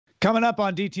Coming up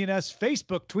on DTNS,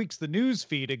 Facebook tweaks the news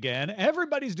feed again.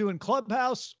 Everybody's doing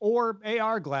Clubhouse or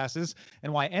AR glasses,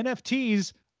 and why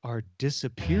NFTs are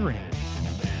disappearing.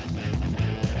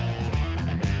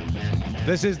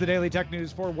 This is the Daily Tech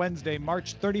News for Wednesday,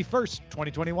 March 31st,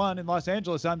 2021. In Los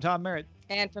Angeles, I'm Tom Merritt.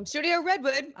 And from Studio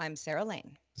Redwood, I'm Sarah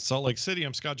Lane. Salt Lake City,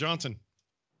 I'm Scott Johnson.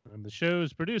 I'm the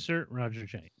show's producer, Roger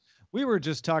Chang. We were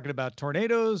just talking about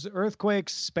tornadoes,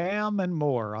 earthquakes, spam, and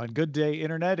more on Good Day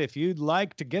Internet. If you'd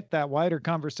like to get that wider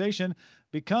conversation,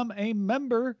 become a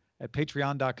member at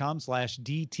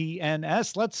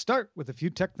patreon.com/DTNS. Let's start with a few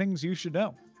tech things you should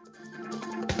know.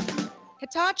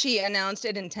 Hitachi announced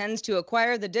it intends to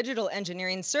acquire the digital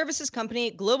engineering services company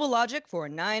GlobalLogic for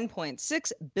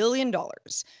 $9.6 billion.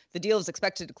 The deal is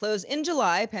expected to close in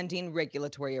July, pending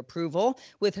regulatory approval,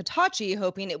 with Hitachi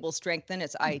hoping it will strengthen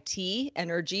its IT,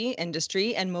 energy,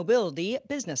 industry, and mobility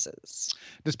businesses.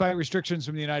 Despite restrictions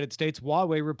from the United States,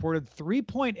 Huawei reported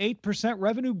 3.8%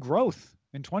 revenue growth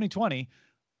in 2020.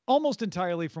 Almost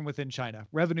entirely from within China.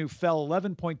 Revenue fell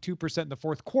 11.2% in the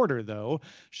fourth quarter, though,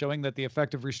 showing that the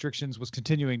effect of restrictions was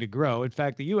continuing to grow. In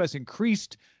fact, the U.S.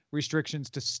 increased restrictions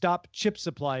to stop chip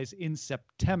supplies in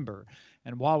September,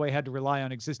 and Huawei had to rely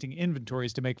on existing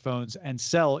inventories to make phones and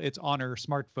sell its Honor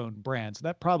smartphone brand. So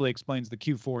that probably explains the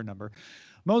Q4 number.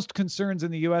 Most concerns in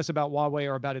the U.S. about Huawei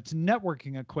are about its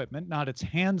networking equipment, not its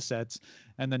handsets,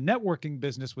 and the networking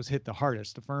business was hit the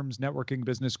hardest. The firm's networking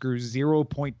business grew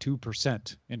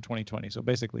 0.2% in 2020, so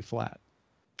basically flat.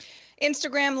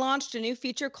 Instagram launched a new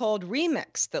feature called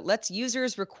Remix that lets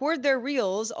users record their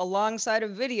reels alongside a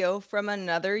video from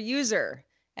another user.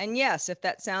 And yes, if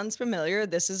that sounds familiar,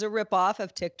 this is a ripoff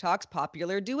of TikTok's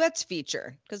popular Duets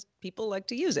feature, because people like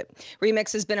to use it.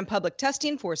 Remix has been in public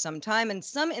testing for some time, and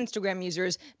some Instagram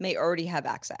users may already have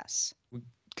access.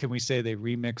 Can we say they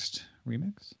remixed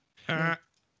Remix? Mm-hmm.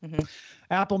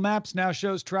 Apple Maps now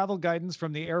shows travel guidance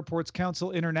from the Airports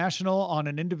Council International on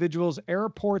an individual's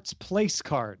airport's place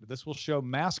card. This will show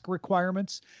mask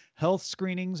requirements, health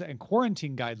screenings, and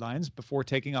quarantine guidelines before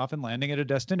taking off and landing at a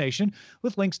destination,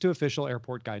 with links to official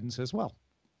airport guidance as well.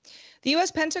 The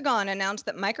U.S. Pentagon announced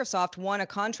that Microsoft won a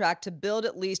contract to build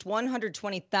at least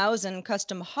 120,000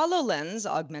 custom HoloLens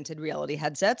augmented reality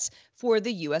headsets for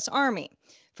the U.S. Army.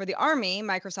 For the Army,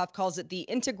 Microsoft calls it the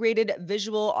Integrated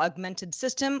Visual Augmented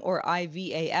System, or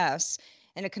IVAS,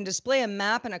 and it can display a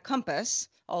map and a compass,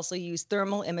 also use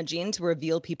thermal imaging to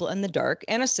reveal people in the dark,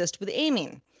 and assist with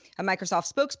aiming. A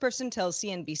Microsoft spokesperson tells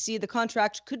CNBC the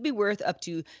contract could be worth up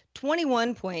to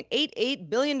 $21.88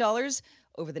 billion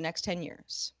over the next 10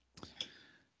 years.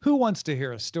 Who wants to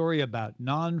hear a story about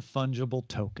non-fungible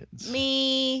tokens?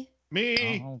 Me.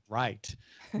 All right.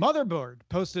 Motherboard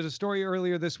posted a story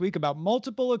earlier this week about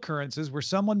multiple occurrences where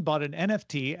someone bought an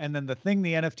NFT and then the thing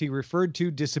the NFT referred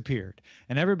to disappeared.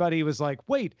 And everybody was like,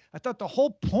 wait, I thought the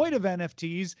whole point of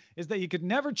NFTs is that you could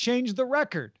never change the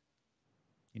record.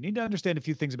 You need to understand a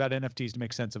few things about NFTs to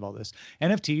make sense of all this.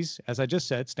 NFTs, as I just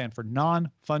said, stand for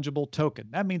non-fungible token.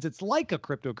 That means it's like a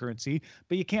cryptocurrency,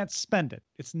 but you can't spend it.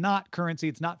 It's not currency.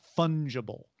 It's not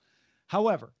fungible.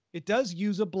 However, it does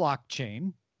use a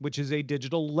blockchain, which is a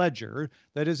digital ledger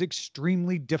that is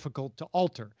extremely difficult to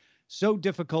alter. So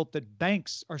difficult that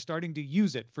banks are starting to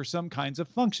use it for some kinds of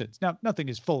functions. Now, nothing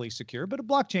is fully secure, but a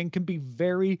blockchain can be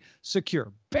very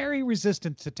secure, very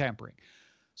resistant to tampering.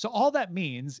 So all that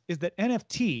means is that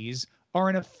NFTs are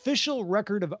an official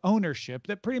record of ownership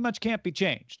that pretty much can't be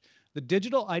changed. The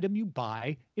digital item you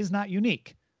buy is not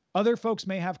unique. Other folks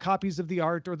may have copies of the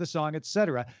art or the song,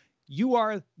 etc. You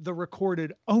are the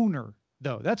recorded owner,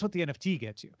 though. That's what the NFT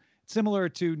gets you. It's similar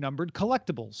to numbered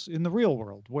collectibles in the real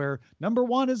world, where number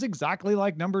 1 is exactly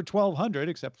like number 1200,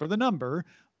 except for the number.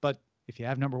 But if you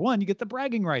have number 1, you get the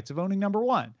bragging rights of owning number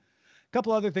 1. A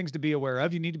couple other things to be aware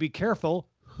of. You need to be careful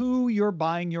who you're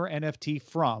buying your NFT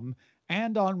from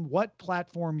and on what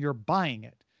platform you're buying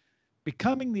it.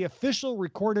 Becoming the official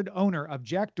recorded owner of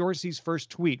Jack Dorsey's first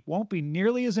tweet won't be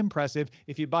nearly as impressive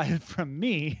if you buy it from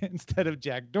me instead of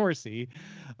Jack Dorsey,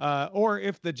 or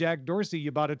if the Jack Dorsey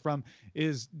you bought it from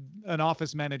is an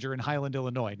office manager in Highland,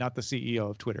 Illinois, not the CEO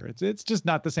of Twitter. It's just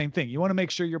not the same thing. You want to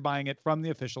make sure you're buying it from the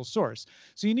official source.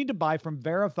 So you need to buy from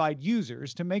verified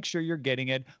users to make sure you're getting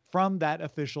it from that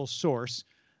official source,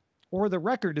 or the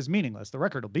record is meaningless. The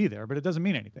record will be there, but it doesn't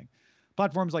mean anything.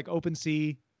 Platforms like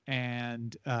OpenSea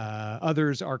and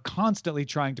others are constantly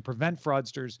trying to prevent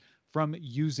fraudsters from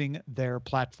using their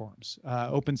platforms.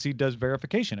 OpenSea does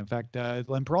verification. In fact,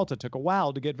 Len Peralta took a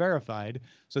while to get verified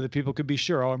so that people could be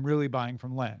sure, oh, I'm really buying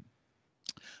from Len.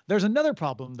 There's another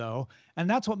problem, though, and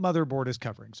that's what Motherboard is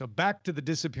covering. So back to the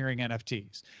disappearing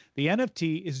NFTs. The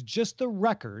NFT is just the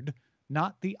record,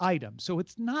 not the item. So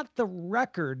it's not the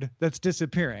record that's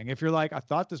disappearing. If you're like, I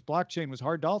thought this blockchain was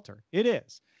hard to alter, it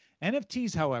is.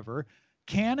 NFTs, however,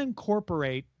 can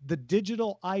incorporate the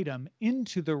digital item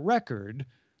into the record,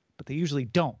 but they usually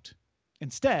don't.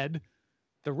 Instead,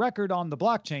 the record on the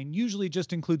blockchain usually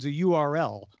just includes a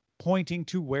URL pointing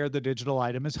to where the digital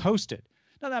item is hosted.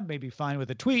 Now, that may be fine with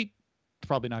a tweet. It's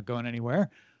probably not going anywhere.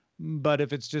 But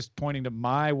if it's just pointing to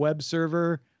my web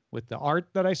server with the art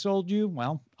that I sold you,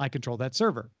 well, I control that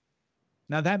server.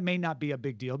 Now, that may not be a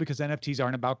big deal because NFTs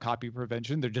aren't about copy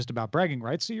prevention. They're just about bragging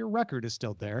rights, so your record is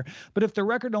still there. But if the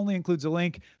record only includes a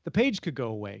link, the page could go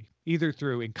away, either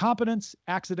through incompetence,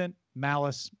 accident,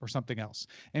 malice, or something else.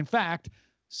 In fact,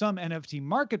 some NFT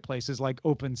marketplaces like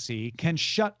OpenSea can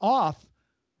shut off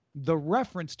the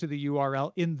reference to the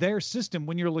URL in their system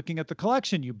when you're looking at the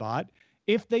collection you bought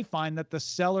if they find that the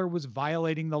seller was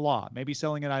violating the law, maybe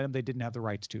selling an item they didn't have the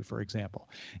rights to, for example.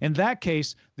 In that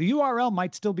case, the URL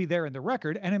might still be there in the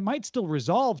record, and it might still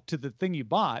resolve to the thing you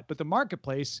bought, but the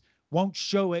marketplace won't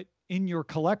show it in your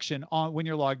collection when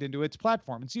you're logged into its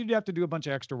platform. And so you'd have to do a bunch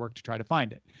of extra work to try to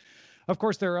find it. Of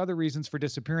course, there are other reasons for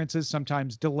disappearances.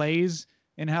 Sometimes delays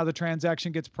in how the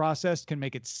transaction gets processed can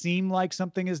make it seem like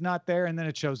something is not there, and then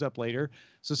it shows up later.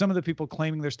 So some of the people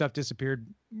claiming their stuff disappeared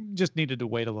just needed to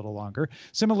wait a little longer.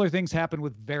 Similar things happen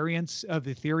with variants of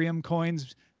Ethereum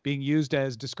coins being used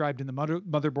as described in the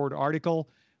Motherboard article,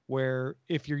 where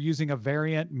if you're using a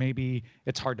variant, maybe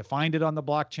it's hard to find it on the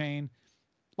blockchain.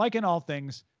 Like in all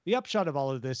things, the upshot of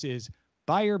all of this is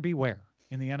buyer beware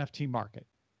in the NFT market.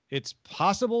 It's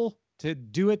possible to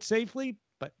do it safely,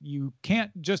 but you can't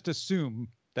just assume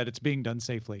that it's being done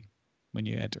safely when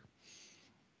you enter.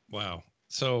 Wow.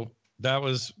 So that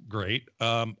was great.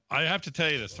 I have to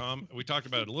tell you this, Tom. We talked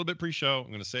about it a little bit pre-show. I'm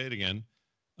going to say it again.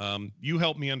 You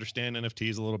helped me understand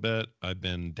NFTs a little bit. I've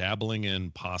been dabbling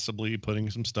in possibly putting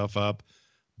some stuff up,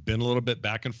 been a little bit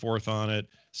back and forth on it,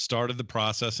 started the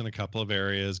process in a couple of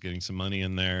areas, getting some money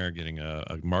in there, getting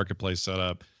a marketplace set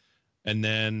up, and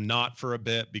then not for a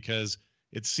bit because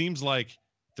it seems like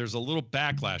there's a little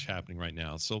backlash happening right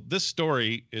now. So this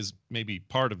story is maybe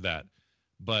part of that,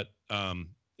 but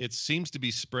it seems to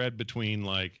be spread between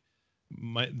like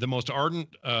the most ardent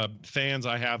fans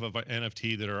I have of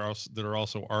NFT that are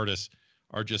also artists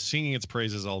are just singing its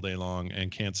praises all day long and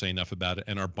can't say enough about it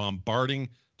and are bombarding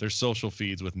their social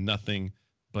feeds with nothing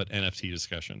but NFT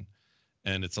discussion.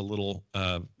 And it's a little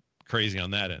crazy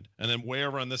on that end. And then way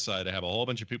over on this side, I have a whole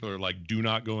bunch of people who are like, do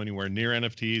not go anywhere near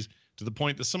NFTs, to the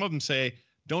point that some of them say,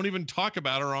 don't even talk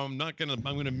about it, or I'm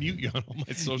going to mute you on all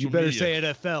my social media. You better say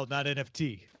NFL, not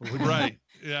NFT. Right.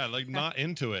 Yeah. Like not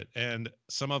into it. And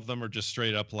some of them are just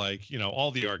straight up like,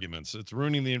 all the arguments. It's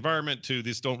ruining the environment too.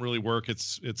 These don't really work.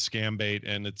 It's scam bait.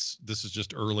 And this is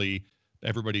just early,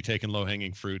 everybody taking low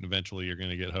hanging fruit, and eventually you're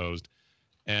going to get hosed.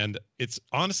 And it's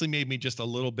honestly made me just a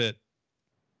little bit,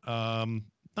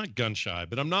 not gun shy,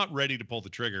 but I'm not ready to pull the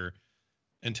trigger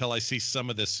until I see some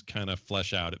of this kind of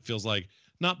flesh out. It feels like,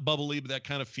 not bubbly, but that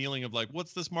kind of feeling of like,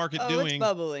 what's this market doing? It's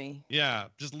bubbly. Yeah,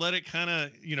 just let it kind of,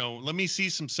 let me see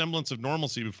some semblance of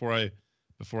normalcy before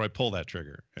I pull that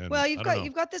trigger. And well,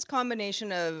 you've got this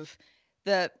combination of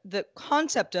the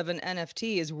concept of an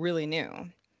NFT is really new.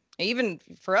 Even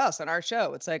for us on our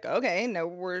show, it's like, okay, no,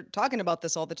 we're talking about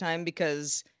this all the time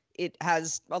because it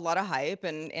has a lot of hype,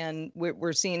 and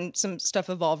we're seeing some stuff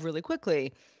evolve really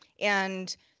quickly.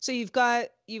 And so you've got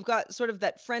sort of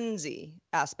that frenzy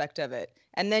aspect of it.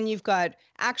 And then you've got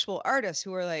actual artists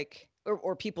who are like,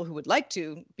 or people who would like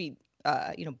to be,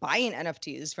 buying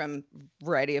NFTs from a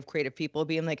variety of creative people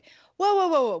being like,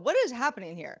 whoa, what is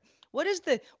happening here? Where is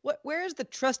the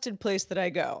trusted place that I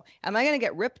go? Am I going to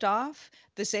get ripped off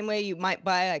the same way you might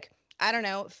buy, like, I don't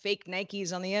know, fake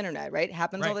Nikes on the internet, right? It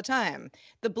happens all the time.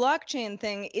 The blockchain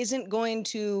thing isn't going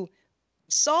to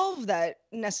solve that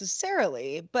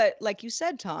necessarily, but like you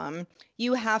said, Tom,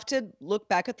 you have to look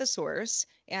back at the source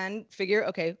and figure,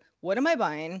 okay, what am I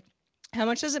buying? How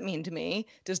much does it mean to me?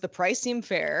 Does the price seem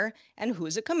fair? And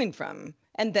who's it coming from?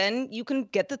 And then you can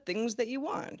get the things that you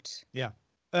want. Yeah.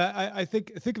 I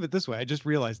think of it this way. I just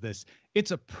realized this.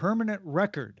 It's a permanent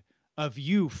record of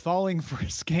you falling for a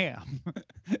scam,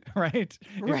 right?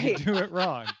 If you do it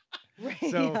wrong. Right.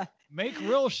 So yeah. make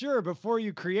real sure before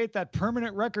you create that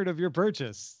permanent record of your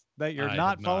purchase that you're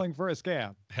not falling for a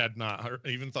scam. Had not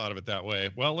even thought of it that way.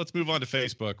 Well, let's move on to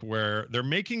Facebook, where they're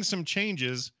making some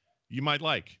changes you might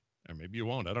like, or maybe you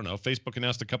won't. I don't know. Facebook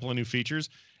announced a couple of new features.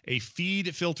 A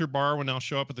feed filter bar will now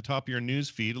show up at the top of your news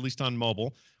feed, at least on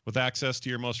mobile, with access to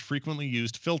your most frequently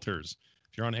used filters.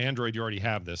 If you're on Android, you already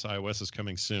have this. iOS is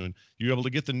coming soon. You're able to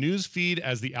get the news feed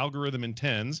as the algorithm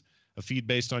intends, a feed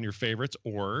based on your favorites,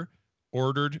 or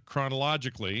ordered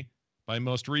chronologically by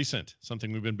most recent,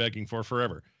 something we've been begging for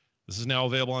forever. This is now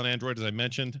available on Android, as I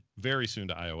mentioned, very soon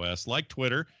to iOS. Like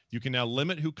Twitter, you can now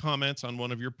limit who comments on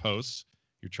one of your posts.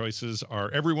 Your choices are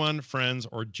everyone, friends,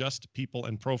 or just people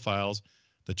and profiles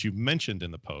that you've mentioned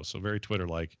in the post. So very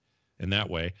Twitter-like in that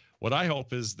way. What I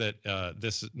hope is that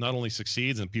this not only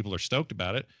succeeds and people are stoked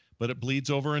about it, but it bleeds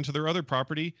over into their other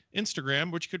property,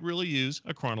 Instagram, which could really use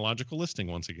a chronological listing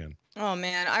once again. Oh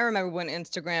man, I remember when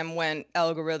Instagram went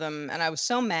algorithm and I was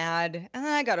so mad, and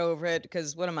then I got over it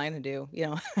because what am I going to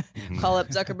do? Call up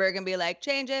Zuckerberg and be like,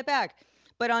 change it back.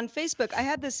 But on Facebook, I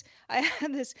had this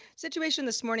situation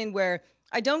this morning where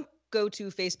I don't go to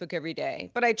Facebook every day,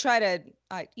 but I try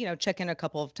to check in a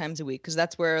couple of times a week because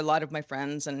that's where a lot of my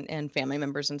friends and family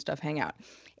members and stuff hang out.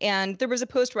 And there was a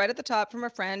post right at the top from a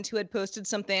friend who had posted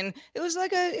something. It was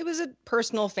a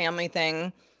personal family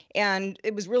thing. And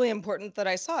it was really important that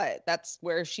I saw it. That's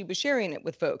where she was sharing it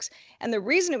with folks. And the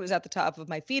reason it was at the top of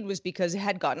my feed was because it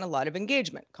had gotten a lot of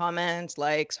engagement, comments,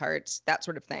 likes, hearts, that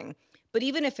sort of thing. But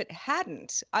even if it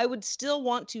hadn't, I would still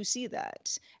want to see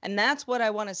that. And that's what I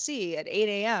want to see at 8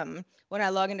 a.m. when I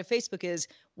log into Facebook is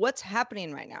what's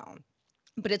happening right now.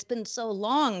 But it's been so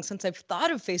long since I've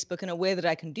thought of Facebook in a way that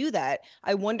I can do that.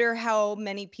 I wonder how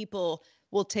many people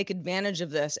will take advantage of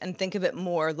this and think of it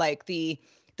more like the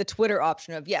Twitter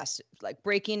option of, yes, like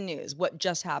breaking news, what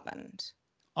just happened.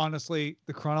 Honestly,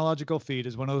 the chronological feed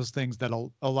is one of those things that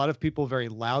a lot of people very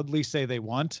loudly say they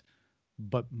want,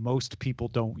 but most people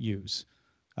don't use.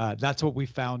 That's what we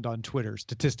found on Twitter,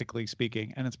 statistically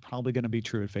speaking, and it's probably going to be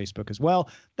true at Facebook as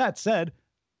well. That said,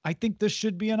 I think this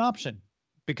should be an option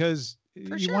because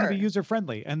you want to be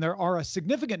user-friendly, and there are a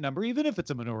significant number, even if it's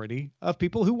a minority, of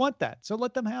people who want that. So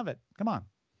let them have it. Come on.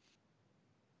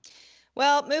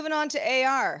 Well, moving on to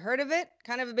AR. Heard of it?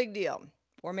 Kind of a big deal.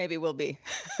 Or maybe will be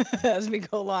as we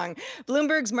go along.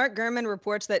 Bloomberg's Mark Gurman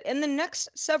reports that in the next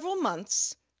several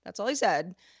months, that's all he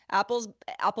said,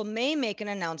 Apple may make an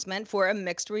announcement for a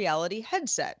mixed reality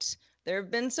headset. There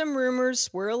have been some rumors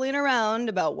swirling around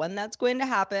about when that's going to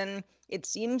happen. It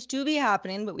seems to be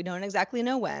happening, but we don't exactly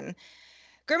know when.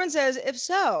 Gurman says, if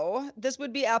so, this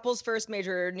would be Apple's first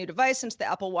major new device since the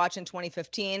Apple Watch in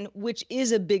 2015, which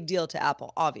is a big deal to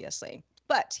Apple, obviously.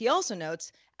 But he also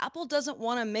notes, Apple doesn't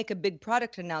want to make a big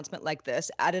product announcement like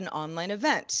this at an online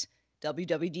event.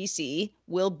 WWDC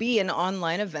will be an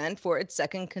online event for its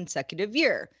second consecutive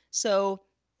year. So,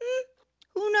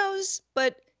 who knows?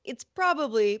 But it's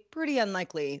probably pretty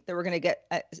unlikely that we're going to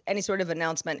get any sort of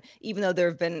announcement, even though there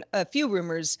have been a few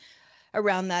rumors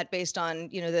around that based on,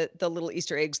 the little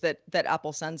Easter eggs that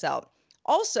Apple sends out.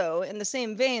 Also, in the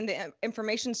same vein, the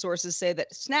information sources say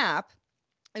that Snap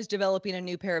is developing a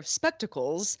new pair of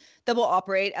spectacles that will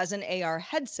operate as an AR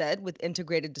headset with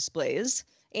integrated displays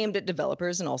aimed at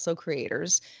developers and also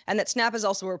creators, and that Snap is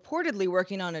also reportedly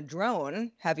working on a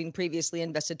drone, having previously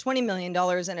invested $20 million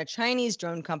in a Chinese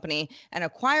drone company and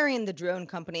acquiring the drone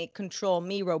company Control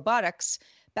Me Robotics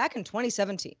back in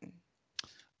 2017.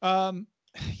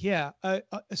 Yeah.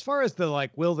 As far as the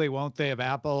will they, won't they of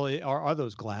Apple, are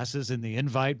those glasses in the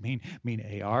invite mean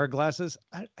AR glasses?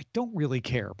 I don't really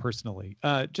care personally.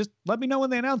 Just let me know when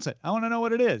they announce it. I want to know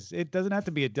what it is. It doesn't have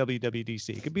to be at WWDC.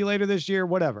 It could be later this year,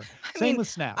 whatever. Same with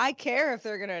Snap. I care if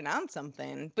they're going to announce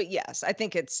something, but yes, I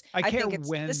think it's. I care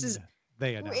when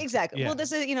they announce. Exactly. Yeah. Well,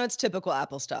 this is it's typical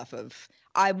Apple stuff of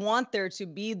I want there to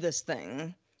be this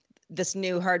thing, this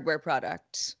new hardware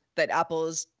product that Apple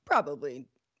is probably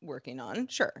working on.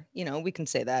 Sure, we can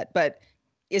say that, but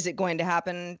is it going to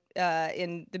happen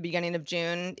in the beginning of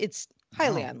June? It's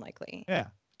highly unlikely. Yeah,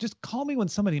 just call me when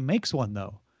somebody makes one,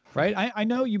 though. Right? I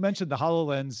know you mentioned the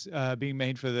HoloLens being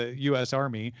made for the U.S.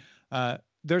 Army.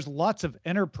 There's lots of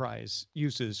enterprise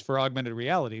uses for augmented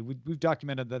reality. We've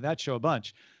documented that show a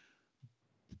bunch.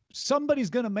 Somebody's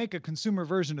going to make a consumer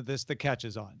version of this that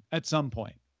catches on at some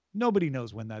point. Nobody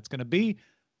knows when that's going to be.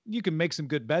 You can make some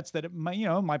good bets that it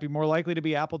might be more likely to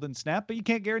be Apple than Snap, but you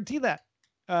can't guarantee that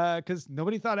because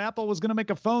nobody thought Apple was going to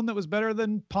make a phone that was better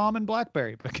than Palm and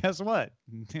BlackBerry. But guess what?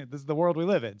 This is the world we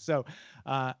live in. So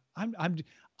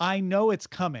I know it's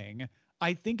coming.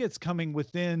 I think it's coming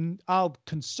within, I'll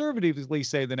conservatively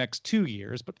say the next 2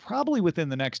 years, but probably within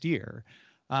the next year.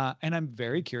 And I'm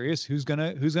very curious who's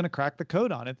gonna crack the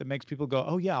code on it that makes people go,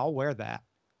 oh yeah, I'll wear that.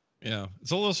 Yeah, it's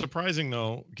a little surprising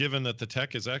though, given that the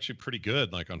tech is actually pretty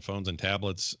good, like on phones and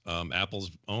tablets.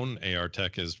 Apple's own AR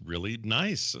tech is really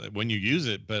nice when you use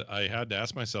it. But I had to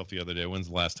ask myself the other day, when's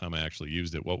the last time I actually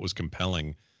used it? What was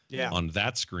compelling on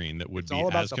that screen that would be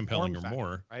as compelling or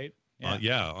more? Right?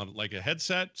 Like a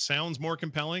headset sounds more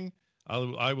compelling.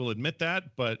 I will admit that,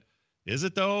 but is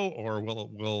it though, or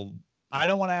will I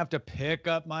don't want to have to pick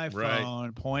up my Right.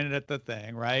 phone, point it at the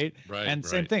thing, right? Right. And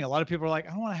same right. thing. A lot of people are like,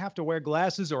 I don't want to have to wear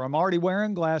glasses, or I'm already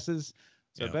wearing glasses,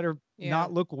 so I Yeah. better Yeah.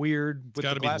 not look weird with the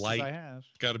gotta be glasses light. I have.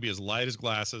 It's got to be as light as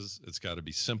glasses. It's got to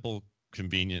be simple,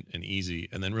 convenient, and easy,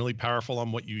 and then really powerful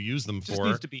on what you use them It just for.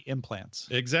 needs to be implants.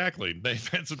 Exactly.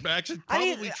 That's actually I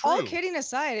probably mean, true. all kidding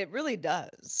aside, it really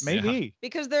does. Maybe.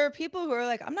 Because there are people who are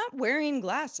like, I'm not wearing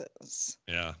glasses.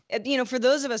 Yeah. And, you know, for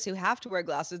those of us who have to wear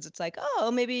glasses, it's like,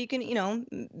 oh, maybe you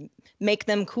can, make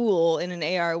them cool in an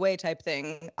AR way type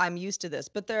thing. I'm used to this.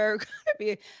 But there are going to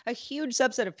be a huge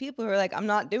subset of people who are like, I'm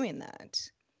not doing that.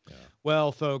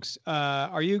 Well, folks,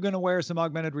 are you going to wear some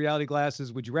augmented reality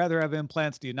glasses? Would you rather have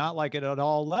implants? Do you not like it at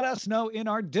all? Let us know in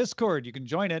our Discord. You can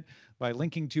join it by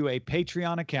linking to a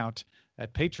Patreon account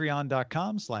at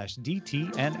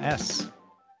patreon.com/DTNS.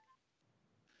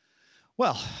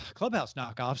 Well, Clubhouse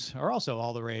knockoffs are also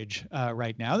all the rage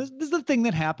right now. This is the thing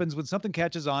that happens when something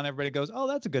catches on. Everybody goes, oh,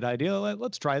 that's a good idea.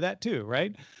 Let's try that too,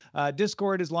 right?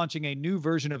 Discord is launching a new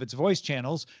version of its voice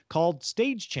channels called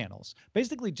Stage Channels.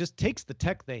 Basically just takes the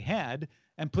tech they had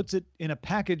and puts it in a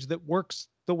package that works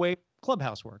the way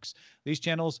Clubhouse works. These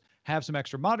channels have some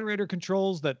extra moderator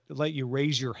controls that let you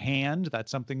raise your hand.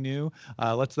 That's something new.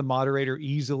 Lets the moderator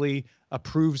easily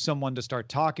approve someone to start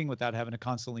talking without having to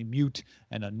constantly mute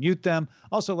and unmute them.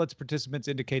 Also lets participants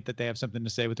indicate that they have something to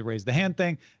say with the raise the hand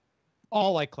thing.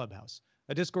 All like Clubhouse.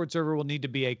 A Discord server will need to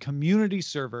be a community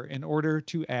server in order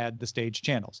to add the stage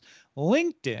channels.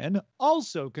 LinkedIn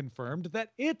also confirmed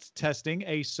that it's testing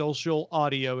a social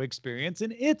audio experience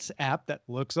in its app that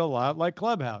looks a lot like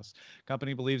Clubhouse.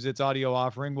 Company believes its audio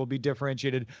offering will be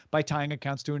differentiated by tying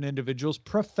accounts to an individual's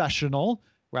professional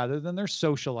rather than their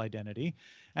social identity.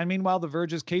 And meanwhile, The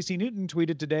Verge's Casey Newton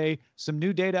tweeted today, some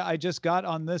new data I just got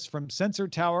on this from Sensor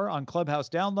Tower on Clubhouse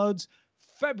downloads.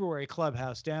 February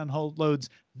Clubhouse downloads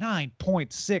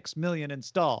 9.6 million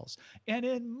installs. And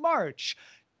in March,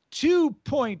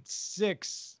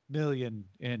 2.6 million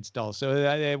installs. So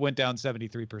it went down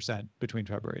 73% between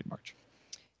February and March.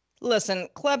 Listen,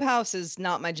 Clubhouse is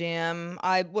not my jam.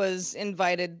 I was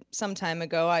invited some time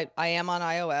ago. I am on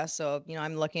iOS, so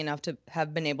I'm lucky enough to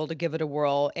have been able to give it a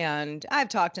whirl. And I've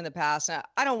talked in the past.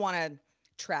 I don't want to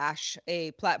trash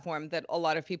a platform that a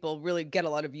lot of people really get a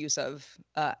lot of use of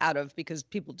out of, because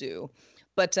people do.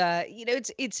 But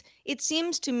it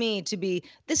seems to me to be,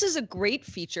 this is a great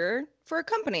feature for a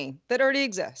company that already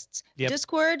exists. Yep.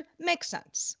 Discord makes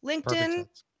sense. LinkedIn,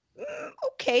 Sense.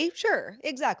 Okay, sure,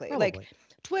 exactly. Probably. Like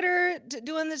Twitter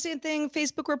doing the same thing,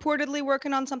 Facebook reportedly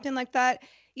working on something like that.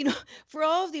 For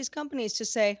all of these companies to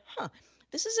say,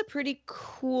 this is a pretty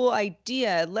cool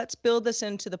idea. Let's build this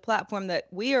into the platform that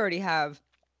we already have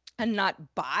and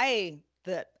not buy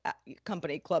the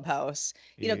company Clubhouse.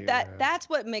 That's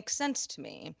what makes sense to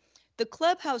me. The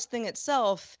Clubhouse thing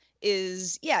itself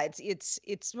is,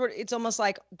 it's almost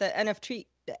like the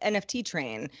NFT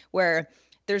train, where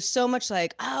there's so much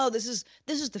like, oh, this is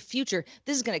the future.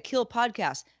 This is going to kill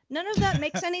podcasts. None of that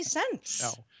makes any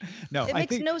sense. No, it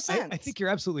makes no sense. I think you're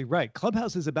absolutely right.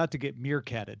 Clubhouse is about to get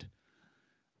meerkatted.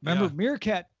 Remember,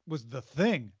 Meerkat was the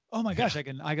thing. Oh my gosh, I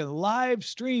can live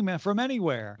stream from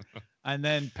anywhere. And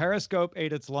then Periscope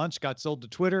ate its lunch, got sold to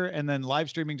Twitter, and then live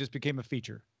streaming just became a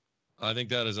feature. I think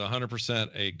that is 100%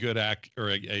 a good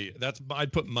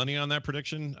I'd put money on that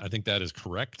prediction. I think that is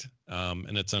correct.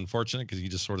 And it's unfortunate because you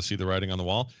just sort of see the writing on the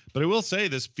wall. But I will say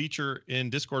this feature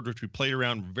in Discord, which we played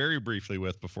around very briefly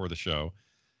with before the show,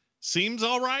 seems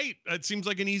all right. It seems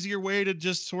like an easier way to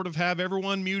just sort of have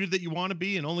everyone muted that you want to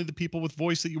be and only the people with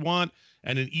voice that you want,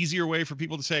 and an easier way for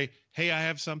people to say, hey, I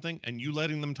have something, and you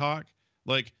letting them talk.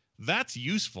 Like, that's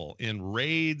useful in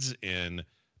raids, in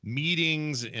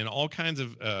meetings, in all kinds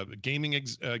of gaming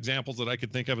examples that I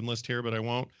could think of and list here, but I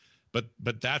won't. But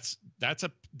that's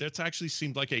actually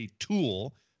seemed like a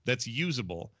tool that's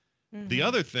usable. Mm-hmm. The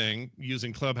other thing,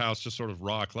 using Clubhouse, just sort of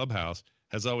raw Clubhouse,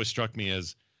 has always struck me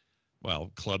as,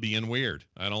 well, clubby and weird.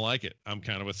 I don't like it. I'm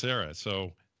kind of with Sarah.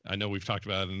 So I know we've talked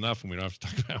about it enough and we don't have to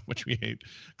talk about how much we hate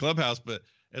Clubhouse, but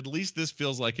at least this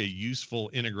feels like a useful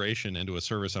integration into a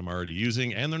service I'm already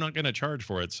using, and they're not going to charge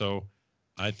for it. So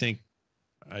I think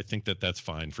that's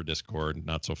fine for Discord,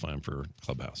 not so fine for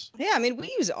Clubhouse. Yeah, I mean,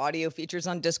 we use audio features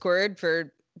on Discord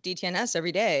for DTNS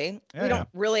every day. We don't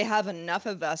really have enough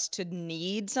of us to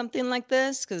need something like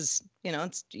this because,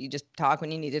 you just talk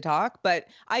when you need to talk. But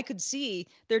I could see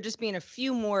there just being a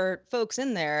few more folks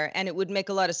in there, and it would make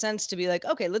a lot of sense to be like,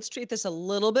 okay, let's treat this a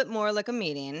little bit more like a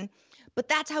meeting. But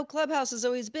that's how Clubhouse has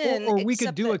always been. Or we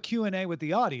could do a Q&A with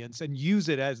the audience and use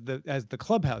it as the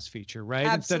Clubhouse feature, right?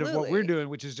 Absolutely. Instead of what we're doing,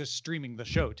 which is just streaming the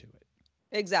show to it.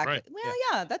 Exactly. Right. Well,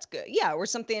 yeah, that's good. Yeah, or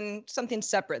something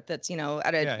separate that's, at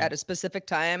a Yeah. at a specific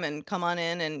time and come on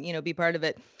in and, be part of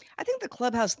it. I think the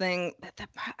Clubhouse thing,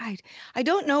 I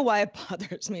don't know why it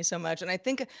bothers me so much. And I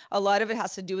think a lot of it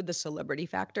has to do with the celebrity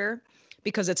factor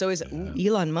because it's always, ooh,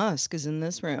 Elon Musk is in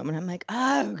this room. And I'm like,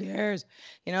 who cares?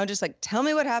 Just like tell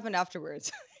me what happened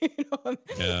afterwards.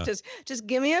 Yeah. Just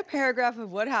give me a paragraph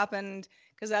of what happened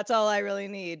because that's all I really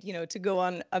need, to go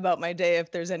on about my day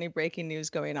if there's any breaking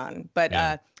news going on. But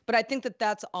I think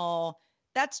that's all.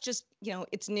 That's just,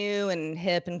 it's new and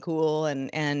hip and cool,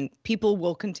 and people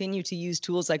will continue to use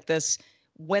tools like this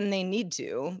when they need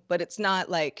to. But it's not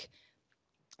like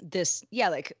this,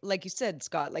 like you said,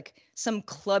 Scott, like some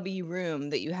clubby room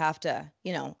that you have to,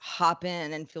 hop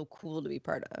in and feel cool to be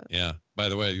part of. Yeah. By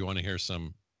the way, you want to hear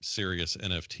some serious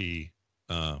NFT,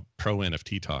 pro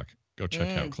NFT talk? Go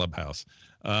check out Clubhouse.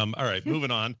 All right,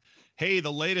 moving on. Hey,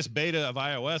 the latest beta of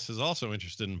iOS is also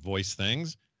interested in voice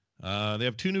things. They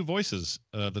have 2 new voices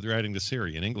that they're adding to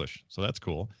Siri in English, so that's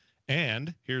cool.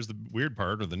 And here's the weird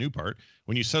part, or the new part: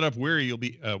 when you set up Siri,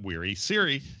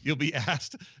 you'll be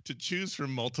asked to choose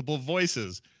from multiple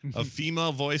voices. A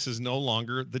female voice is no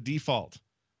longer the default.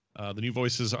 The new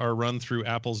voices are run through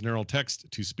Apple's neural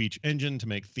text-to-speech engine to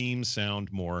make themes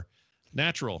sound more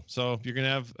natural. So you're going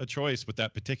to have a choice with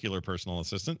that particular personal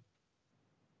assistant.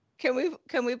 Can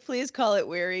we please call it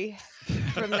Weary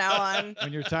from now on?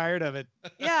 When you're tired of it.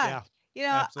 Yeah.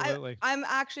 Absolutely. I'm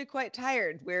actually quite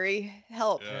tired. Weary,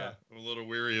 help. Yeah, I'm a little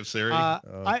weary of Siri.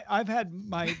 I've had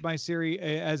my Siri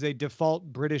as a default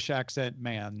British accent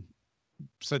man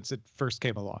since it first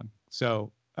came along.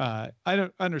 So I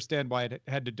don't understand why it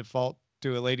had to default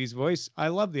to a lady's voice. I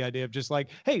love the idea of just like,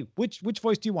 hey, which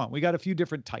voice do you want? We got a few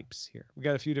different types here. We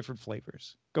got a few different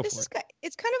flavors. Go for it.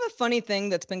 It's kind of a funny thing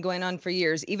that's been going on for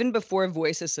years, even before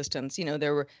voice assistants.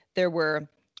 There were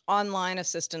online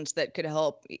assistants that could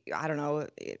help, I don't know,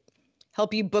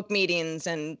 help you book meetings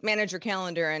and manage your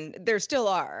calendar. And there still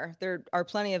are. There are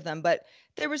plenty of them. But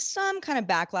there was some kind of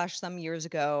backlash some years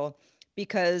ago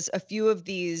because a few of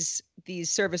these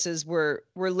services were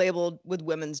labeled with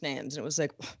women's names. And it was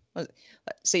like,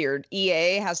 so your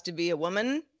EA has to be a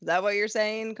woman? Is that what you're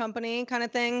saying, company kind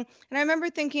of thing? And I remember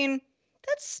thinking,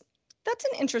 that's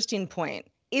an interesting point.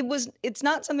 It's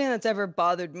not something that's ever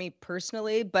bothered me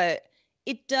personally, but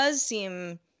it does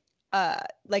seem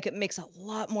like it makes a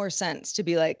lot more sense to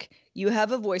be like, you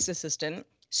have a voice assistant,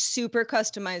 super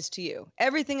customized to you.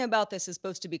 Everything about this is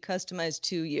supposed to be customized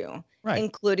to you, right,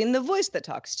 including the voice that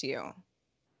talks to you.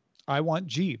 I want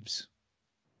Jeeves.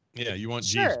 Yeah, you want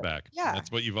Jeeves back. Yeah,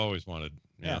 that's what you've always wanted.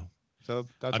 Yeah. So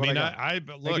that's what I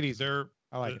look,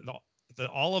 they're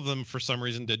all of them for some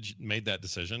reason made that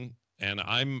decision. And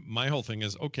my whole thing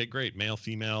is, okay, great. Male,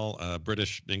 female,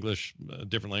 British, English,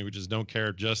 different languages, don't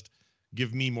care. Just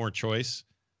give me more choice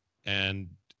and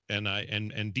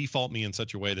default me in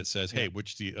such a way that says, hey,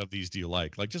 which of these do you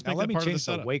like? Like, just make that part of the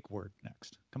setup. Let me change the wake word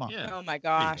next. Come on. Yeah. Oh my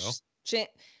gosh.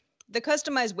 The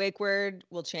customized wake word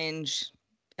will change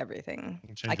everything.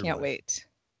 I can't wait.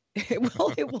 It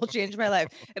will change my life.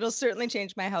 It'll certainly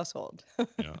change my household.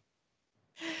 Yeah.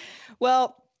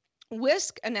 Well,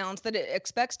 Whisk announced that it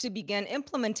expects to begin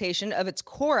implementation of its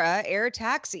Cora air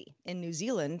taxi in New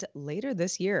Zealand later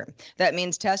this year. That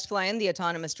means test flying the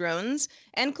autonomous drones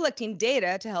and collecting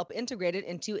data to help integrate it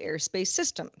into airspace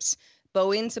systems.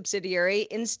 Boeing subsidiary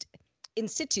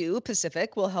In-Situ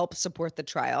Pacific will help support the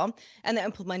trial, and the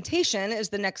implementation is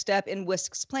the next step in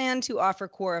Whisk's plan to offer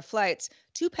Cora flights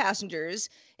to passengers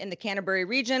in the Canterbury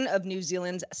region of New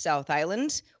Zealand's South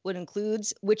Island, which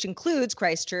includes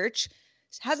Christchurch.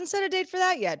 Hasn't set a date for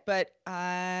that yet, but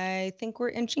I think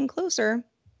we're inching closer.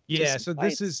 Yeah, so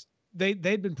this is they'd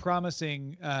been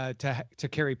promising to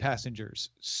carry passengers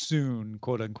soon,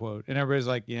 quote unquote, and everybody's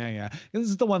like, yeah. This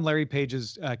is the one Larry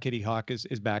Page's Kitty Hawk is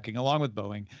backing, along with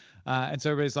Boeing, and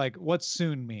so everybody's like, what's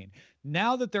soon mean?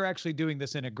 Now that they're actually doing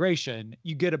this integration,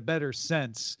 you get a better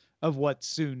sense of what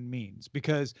soon means,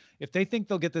 because if they think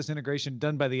they'll get this integration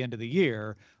done by the end of the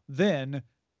year, then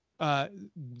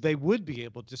they would be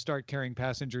able to start carrying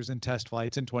passengers in test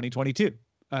flights in 2022.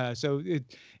 So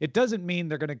it doesn't mean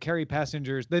they're going to carry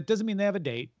passengers. That doesn't mean they have a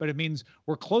date, but it means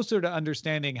we're closer to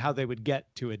understanding how they would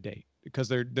get to a date because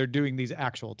they're doing these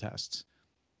actual tests.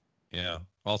 Yeah.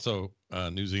 Also,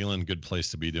 New Zealand, good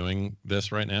place to be doing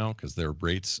this right now because their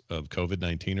rates of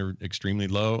COVID-19 are extremely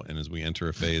low. And as we enter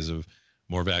a phase of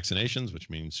more vaccinations, which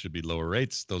means should be lower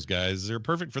rates, those guys are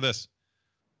perfect for this.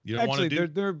 You don't want to do.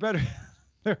 They're better.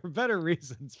 There are better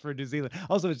reasons for New Zealand.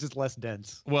 Also, it's just less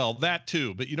dense. Well, that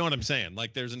too, but you know what I'm saying?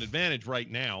 Like, there's an advantage right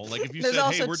now. Like, if you There's said,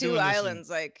 also hey, we're two doing islands.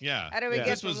 this how do we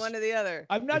get from one to the other?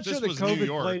 I'm not sure that was New COVID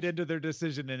York, played into their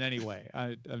decision in any way.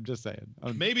 I'm just saying.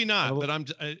 Maybe not, but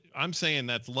I'm saying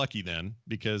that's lucky then,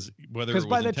 because whether it was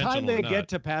by the time they or not, get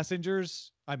to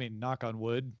passengers, I mean, knock on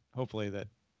wood, hopefully that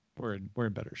we're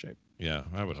in better shape. Yeah,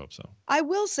 I would hope so. I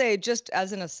will say, just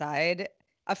as an aside,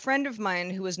 a friend of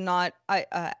mine who is not,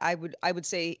 I would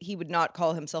say he would not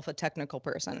call himself a technical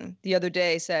person, the other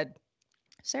day said,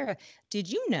 Sarah, did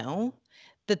you know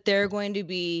that they're going to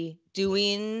be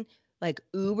doing like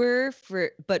Uber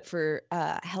for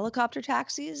helicopter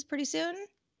taxis pretty soon?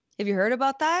 Have you heard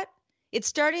about that? It's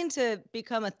starting to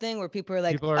become a thing where people are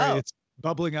like, it's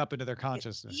bubbling up into their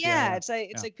consciousness. Yeah. It's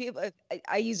like people,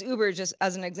 I use Uber just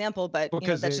as an example, but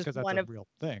because that's just one of a real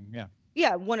thing. Yeah.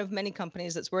 Yeah, one of many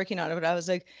companies that's working on it. But I was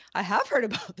like, I have heard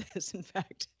about this. In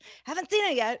fact, haven't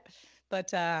seen it yet.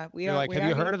 But You're like, have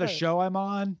you heard of the show I'm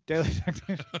on? Daily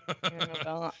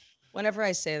Whenever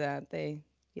I say that, they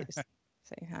say,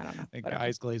 I don't know. I think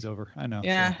eyes glaze over. I know.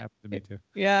 Yeah. Sure, happened to me too.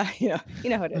 Yeah. You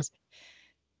know how it is.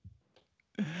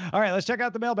 All right, let's check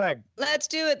out the mailbag. Let's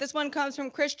do it. This one comes from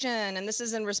Christian, and this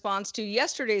is in response to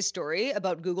yesterday's story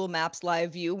about Google Maps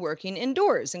Live View working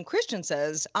indoors. And Christian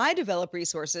says, I develop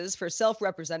resources for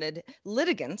self-represented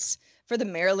litigants for the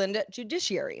Maryland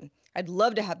judiciary. I'd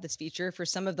love to have this feature for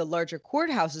some of the larger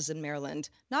courthouses in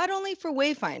Maryland, not only for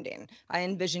wayfinding. I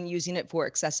envision using it for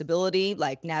accessibility,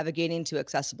 like navigating to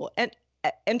accessible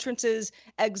entrances,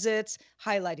 exits,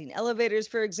 highlighting elevators,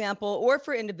 for example, or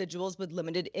for individuals with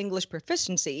limited English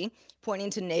proficiency,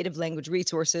 pointing to native language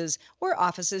resources or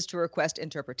offices to request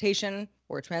interpretation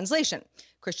or translation.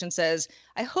 Christian says,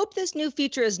 I hope this new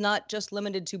feature is not just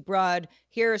limited to broad,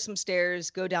 here are some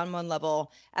stairs, go down one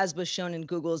level, as was shown in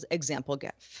Google's example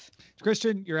GIF.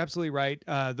 Christian, you're absolutely right.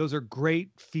 Those are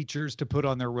great features to put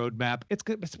on their roadmap. It's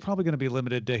probably going to be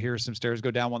limited to here are some stairs,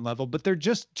 go down one level, but they're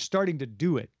just starting to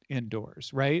do it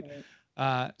indoors, right?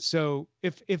 So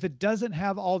if it doesn't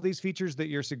have all these features that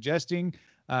you're suggesting,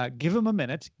 give them a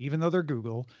minute, even though they're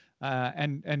Google,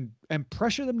 and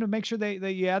pressure them to make sure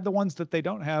you add the ones that they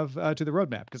don't have to the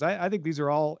roadmap. Because I think these are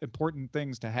all important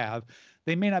things to have.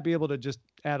 They may not be able to just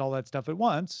add all that stuff at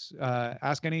once.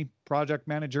 Ask any project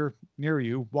manager near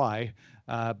you why.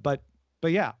 But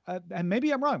yeah, and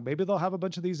maybe I'm wrong. Maybe they'll have a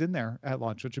bunch of these in there at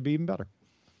launch, which would be even better.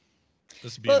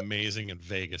 This would be amazing in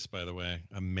Vegas, by the way.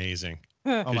 Amazing.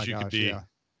 Oh my gosh, yeah.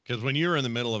 Because when you're in the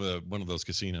middle of one of those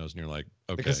casinos and you're like,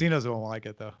 okay. The casinos won't like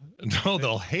it, though. No,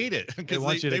 they'll hate it. They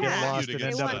want you to get lost and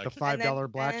end up at the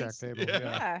 $5 blackjack table.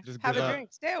 Yeah. Just have a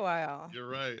drink. Stay a while. You're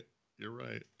right.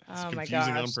 It's confusing my gosh.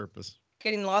 On purpose.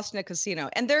 Getting lost in a casino.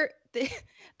 And they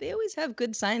always have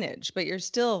good signage, but you're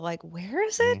still like, where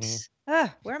is it? Mm-hmm.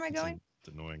 Where am I going? It's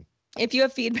annoying. If you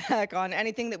have feedback on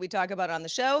anything that we talk about on the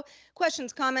show,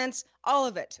 questions, comments, all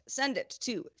of it, send it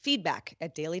to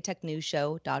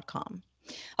feedback@dailytechnewsshow.com.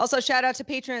 Also, shout out to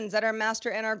patrons at our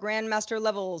master and our grandmaster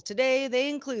levels. Today, they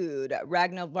include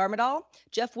Ragnar Varmadal,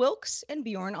 Jeff Wilkes, and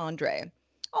Bjorn Andre.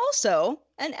 Also,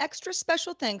 an extra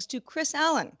special thanks to Chris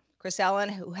Allen. Chris Allen,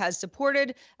 who has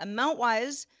supported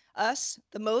amount-wise us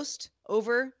the most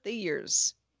over the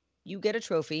years. You get a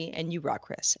trophy, and you rock,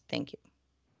 Chris. Thank you.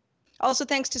 Also,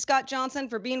 thanks to Scott Johnson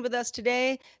for being with us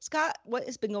today. Scott, what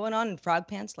has been going on in Frog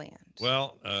Pants Land?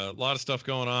 Well, a lot of stuff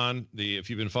going on. If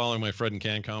you've been following my Fred and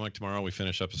Can comic, tomorrow we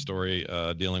finish up a story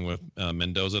dealing with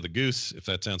Mendoza the Goose. If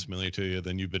that sounds familiar to you,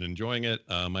 then you've been enjoying it.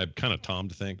 I have kind of Tom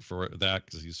to thank for that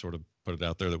because he sort of put it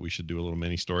out there that we should do a little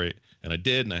mini story. And I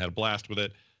did, and I had a blast with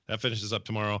it. That finishes up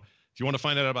tomorrow. If you want to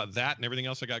find out about that and everything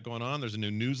else I got going on, there's a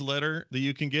new newsletter that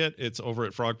you can get. It's over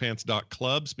at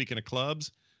frogpants.club. Speaking of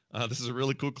clubs, this is a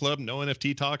really cool club. No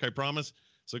NFT talk, I promise.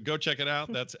 So go check it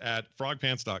out. That's at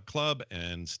frogpants.club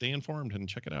and stay informed and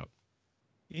check it out.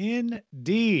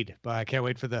 Indeed. But I can't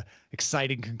wait for the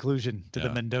exciting conclusion to the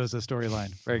Mendoza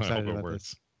storyline. Very excited about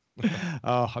this.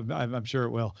 Oh, I'm sure it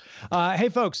will. Hey,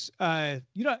 folks,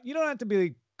 you don't have to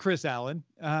be Chris Allen.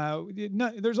 No,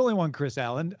 there's only one Chris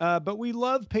Allen, but we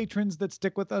love patrons that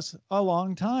stick with us a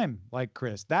long time, like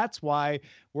Chris. That's why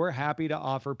we're happy to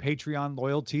offer Patreon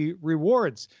loyalty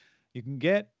rewards. You can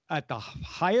get at the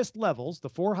highest levels, the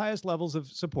 4 highest levels of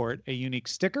support, a unique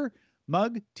sticker,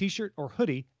 mug, t-shirt, or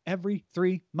hoodie every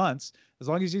 3 months, as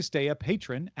long as you stay a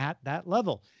patron at that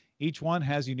level. Each one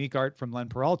has unique art from Len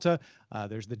Peralta.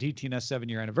 There's the DTNS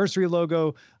 7-year anniversary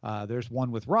logo. There's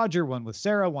one with Roger, one with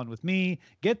Sarah, one with me.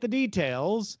 Get the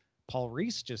details. Paul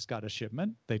Reese just got a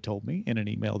shipment, they told me in an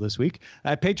email this week,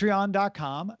 at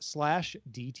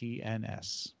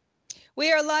patreon.com/DTNS.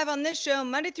 We are live on this show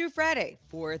Monday through Friday,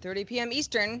 4:30 p.m.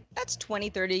 Eastern. That's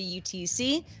 20:30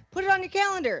 UTC. Put it on your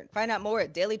calendar. Find out more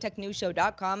at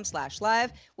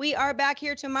dailytechnewsshow.com/live. We are back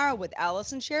here tomorrow with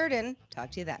Allison Sheridan.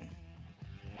 Talk to you then.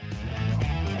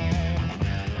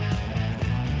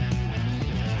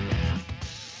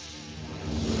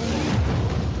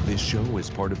 This show is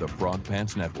part of the Frog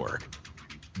Pants Network.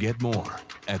 Get more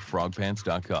at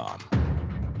frogpants.com.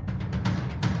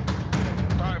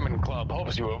 Diamond Club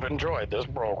hopes you have enjoyed this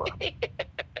program.